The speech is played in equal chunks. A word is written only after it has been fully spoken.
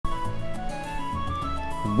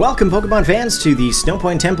Welcome Pokemon fans to the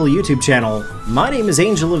Snowpoint Temple YouTube channel. My name is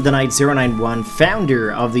Angel of the Night 091,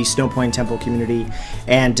 founder of the Snowpoint Temple community,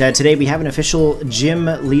 and today we have an official gym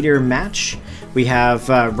leader match. We have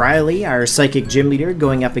Riley, our psychic gym leader,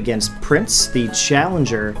 going up against Prince, the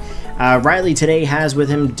challenger. Riley today has with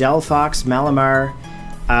him Delphox, Malamar,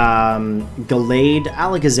 Gallade,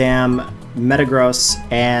 Alakazam, Metagross,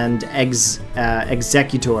 and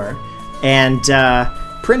Executor. And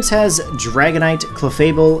Prince has Dragonite,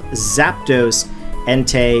 Clefable, Zapdos,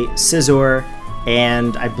 Entei, Scizor,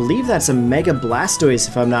 and I believe that's a Mega Blastoise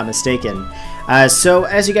if I'm not mistaken. So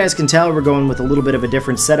as you guys can tell, we're going with a little bit of a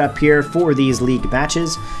different setup here for these league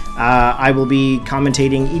matches. I will be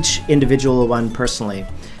commentating each individual one personally.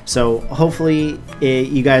 So hopefully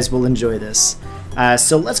you guys will enjoy this.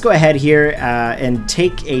 So let's go ahead here and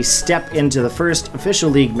take a step into the first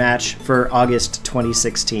official league match for August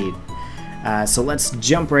 2016. So let's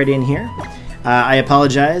jump right in here. I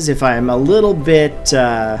apologize if I'm a little bit,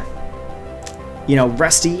 rusty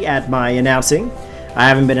at my announcing. I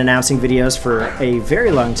haven't been announcing videos for a very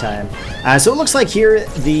long time. So it looks like here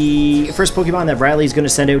the first Pokemon that Riley's going to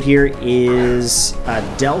send out here is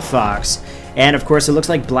Delphox. And of course it looks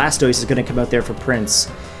like Blastoise is going to come out there for Prince.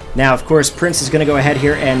 Now of course Prince is going to go ahead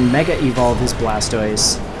here and Mega Evolve his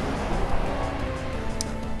Blastoise.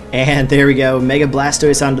 And there we go, Mega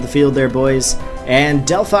Blastoise onto the field there, boys. And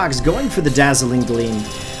Delphox going for the Dazzling Gleam.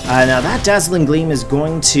 Now that Dazzling Gleam is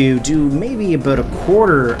going to do maybe about a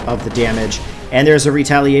quarter of the damage. And there's a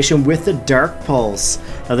retaliation with the Dark Pulse.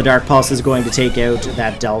 Now the Dark Pulse is going to take out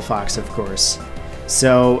that Delphox, of course.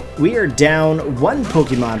 So we are down one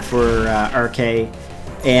Pokemon for RK.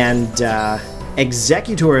 And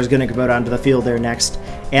Executor is going to come out onto the field there next.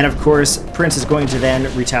 And of course, Prince is going to then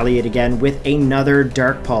retaliate again with another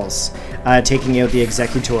Dark Pulse, taking out the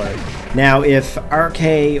Executor. Now, if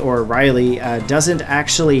RK or Riley doesn't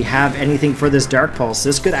actually have anything for this Dark Pulse,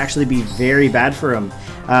 this could actually be very bad for him,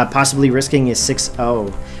 possibly risking a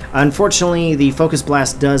 6-0. Unfortunately, the Focus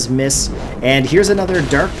Blast does miss, and here's another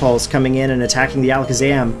Dark Pulse coming in and attacking the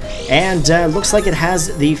Alakazam, and looks like it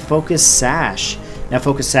has the Focus Sash. Now,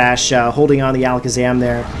 Focus Sash holding on the Alakazam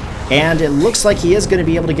there. And it looks like he is going to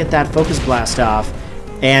be able to get that Focus Blast off.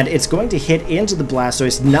 And it's going to hit into the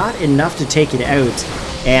Blastoise, not enough to take it out.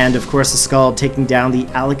 And of course the Scald taking down the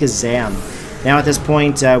Alakazam. Now at this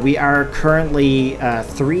point, we are currently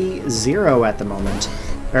 3-0 at the moment.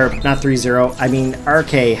 Or not 3-0, I mean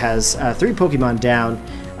RK has 3 Pokemon down.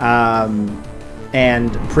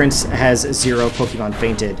 And Prince has 0 Pokemon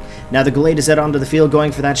fainted. Now the Gallade is out onto the field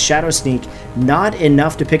going for that Shadow Sneak. Not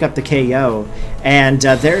enough to pick up the KO. And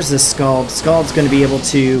there's the Scald. Scald's going to be able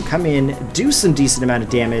to come in, do some decent amount of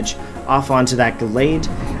damage off onto that Gallade.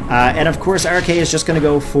 And of course RK is just going to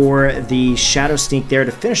go for the Shadow Sneak there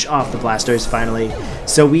to finish off the Blastoise finally.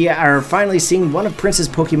 So we are finally seeing one of Prince's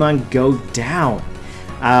Pokemon go down.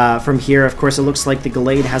 From here, of course, it looks like the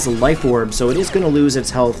Gallade has a Life Orb, so it is going to lose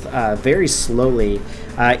its health very slowly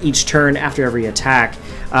each turn after every attack.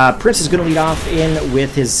 Prince is going to lead off in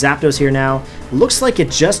with his Zapdos here now. Looks like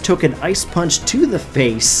it just took an Ice Punch to the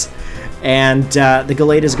face, and the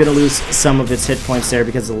Gallade is going to lose some of its hit points there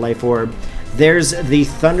because of the Life Orb. There's the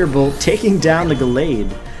Thunderbolt taking down the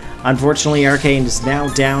Gallade. Unfortunately, Arcane is now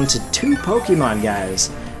down to 2 Pokemon,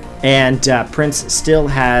 guys, and Prince still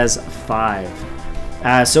has 5.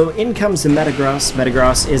 So in comes the Metagross.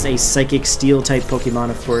 Metagross is a Psychic Steel-type Pokemon,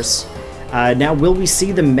 of course. Now, will we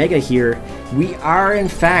see the Mega here? We are, in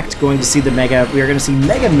fact, going to see the Mega. We are going to see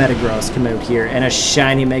Mega Metagross come out here, and a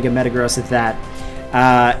shiny Mega Metagross at that.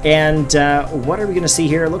 What are we going to see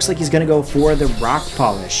here? It looks like he's going to go for the Rock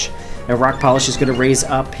Polish. Now, Rock Polish is going to raise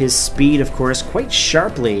up his speed, of course, quite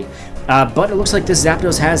sharply. But it looks like this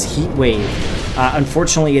Zapdos has Heat Wave.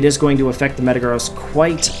 Unfortunately, it is going to affect the Metagross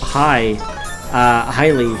quite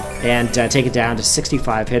highly and take it down to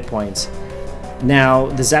 65 hit points. Now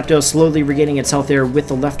the Zapdos slowly regaining its health there with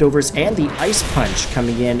the leftovers and the Ice Punch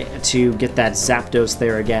coming in to get that Zapdos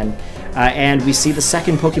there again. And we see the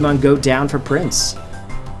second Pokemon go down for Prince.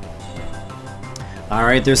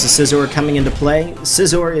 Alright, there's a Scizor coming into play.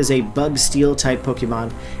 Scizor is a Bug Steel type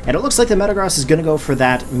Pokemon, and it looks like the Metagross is going to go for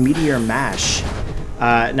that Meteor Mash.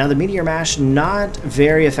 Now the Meteor Mash, not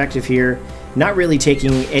very effective here. Not really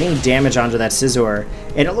taking any damage onto that Scizor.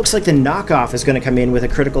 And it looks like the knockoff is going to come in with a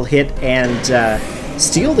critical hit and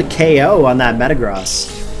steal the KO on that Metagross.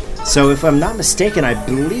 So if I'm not mistaken, I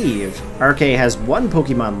believe RK has 1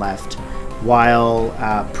 Pokemon left, while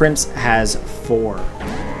Prince has 4.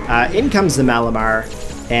 In comes the Malamar,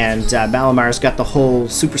 and Malamar's got the whole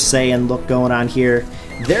Super Saiyan look going on here.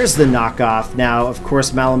 There's the knockoff. Now, of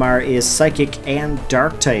course, Malamar is Psychic and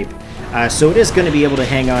Dark type. So it is going to be able to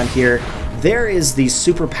hang on here. There is the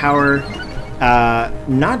superpower,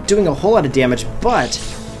 not doing a whole lot of damage, but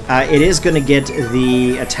it is going to get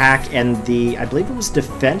the attack and the, I believe it was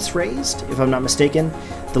defense raised, if I'm not mistaken.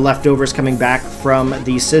 The leftovers coming back from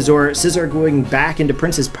the Scizor. Scizor going back into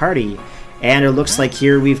Prince's party. And it looks like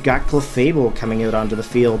here we've got Clefable coming out onto the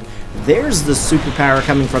field. There's the superpower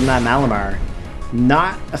coming from that Malamar.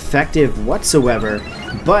 Not effective whatsoever,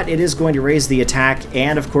 but it is going to raise the attack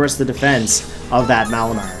and, of course, the defense of that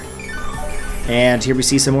Malamar. And here we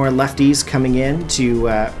see some more lefties coming in to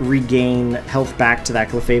regain health back to that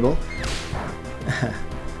Clefable.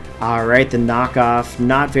 Alright, the knockoff,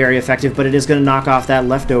 not very effective, but it is going to knock off that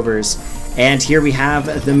leftovers. And here we have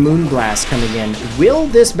the Moonblast coming in. Will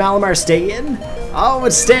this Malamar stay in? Oh,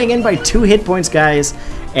 it's staying in by 2 hit points, guys.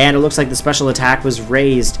 And it looks like the special attack was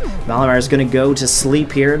raised. Malamar is going to go to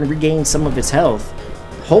sleep here and regain some of its health.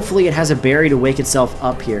 Hopefully it has a berry to wake itself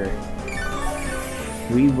up here.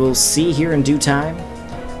 We will see here in due time.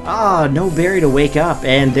 Ah, no berry to wake up.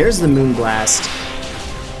 And there's the Moonblast.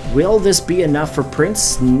 Will this be enough for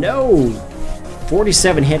Prince? No!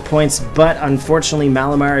 47 hit points, but unfortunately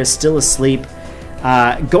Malamar is still asleep.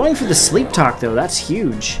 Going for the Sleep Talk, though, that's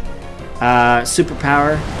huge.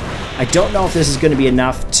 Superpower. I don't know if this is going to be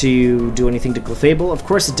enough to do anything to Clefable. Of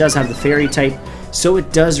course, it does have the Fairy type, so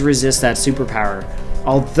it does resist that superpower.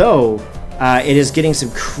 Although, it is getting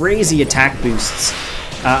some crazy attack boosts.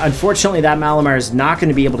 Unfortunately, that Malamar is not going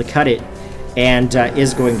to be able to cut it, and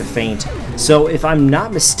is going to faint. So if I'm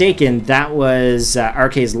not mistaken, that was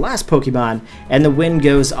RK's last Pokemon, and the win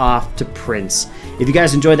goes off to Prince. If you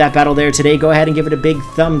guys enjoyed that battle there today, go ahead and give it a big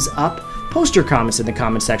thumbs up. Post your comments in the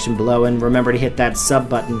comment section below, and remember to hit that sub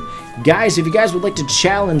button. Guys, if you guys would like to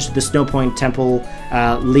challenge the Snowpoint Temple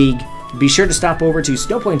League, be sure to stop over to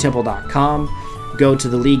snowpointtemple.com. Go to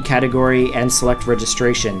the League category and select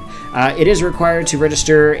registration. It is required to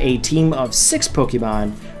register a team of 6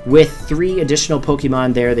 Pokemon with 3 additional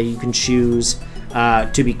Pokemon there that you can choose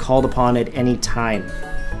to be called upon at any time.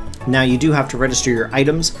 Now, you do have to register your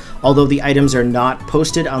items, although the items are not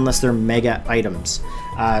posted unless they're mega items.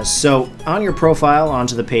 So on your profile,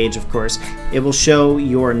 onto the page, of course, it will show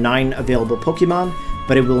your 9 available Pokemon,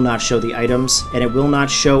 but it will not show the items, and it will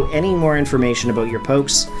not show any more information about your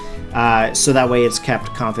pokes. So that way it's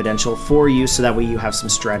kept confidential for you, so that way you have some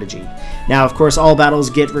strategy. Now, of course, all battles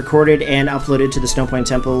get recorded and uploaded to the Snowpoint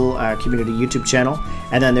Temple community YouTube channel,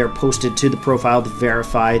 and then they're posted to the profile to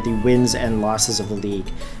verify the wins and losses of the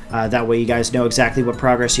league. That way you guys know exactly what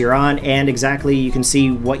progress you're on, and exactly you can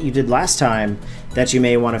see what you did last time that you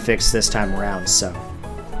may want to fix this time around. So,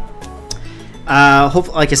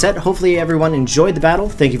 like I said, hopefully everyone enjoyed the battle.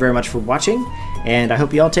 Thank you very much for watching, and I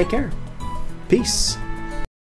hope you all take care. Peace.